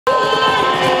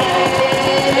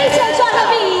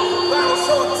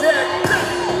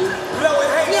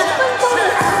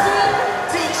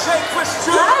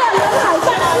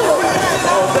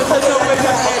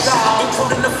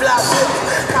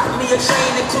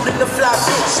chain, including the fly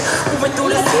bitch. Moving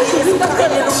through the city in some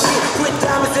continental shit. Put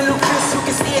diamonds in the wrist, you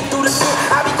can see it through the shit.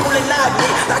 I be coolin' out,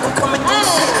 like I'm coming through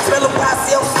the shit. Smell a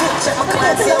YCL shit, check my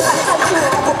clientele.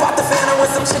 I pop out the Phantom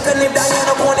with some chick named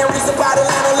Diana. Born and raised about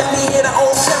Atlanta, let me hear the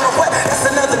old channel. What? That's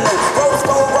another note. Rose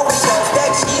gold rodeo,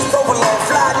 that cheese overload.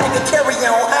 Fly nigga, carry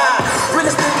on high.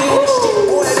 Realest nigga in this shit,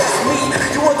 boy, that's me.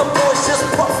 You other boys just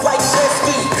puff like jet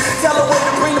ski. Tell a way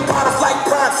to bring the bottles like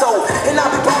Pronto. And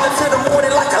I'll be ballin' till the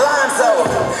morning like Alonzo.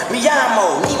 Mi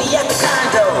amo, meet me at the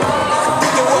condo.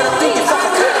 Thinking what I'm thinking from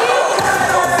the condo.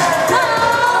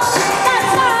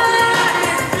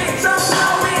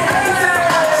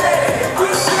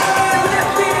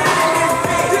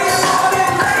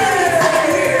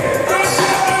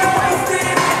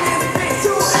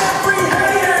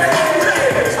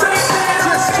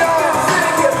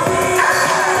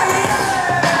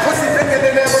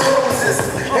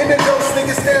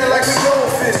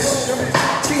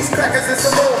 And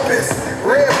some opus,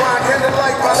 red wine,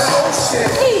 candlelight by the ocean.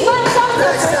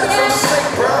 Backstabs on the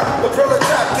plate, bruh. The Prilla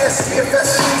top, guess she a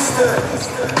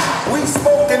fashionista. We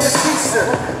smoke in the shisha.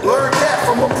 Learned that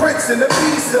from a prince in the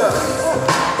visa.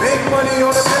 Big money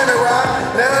on the banner.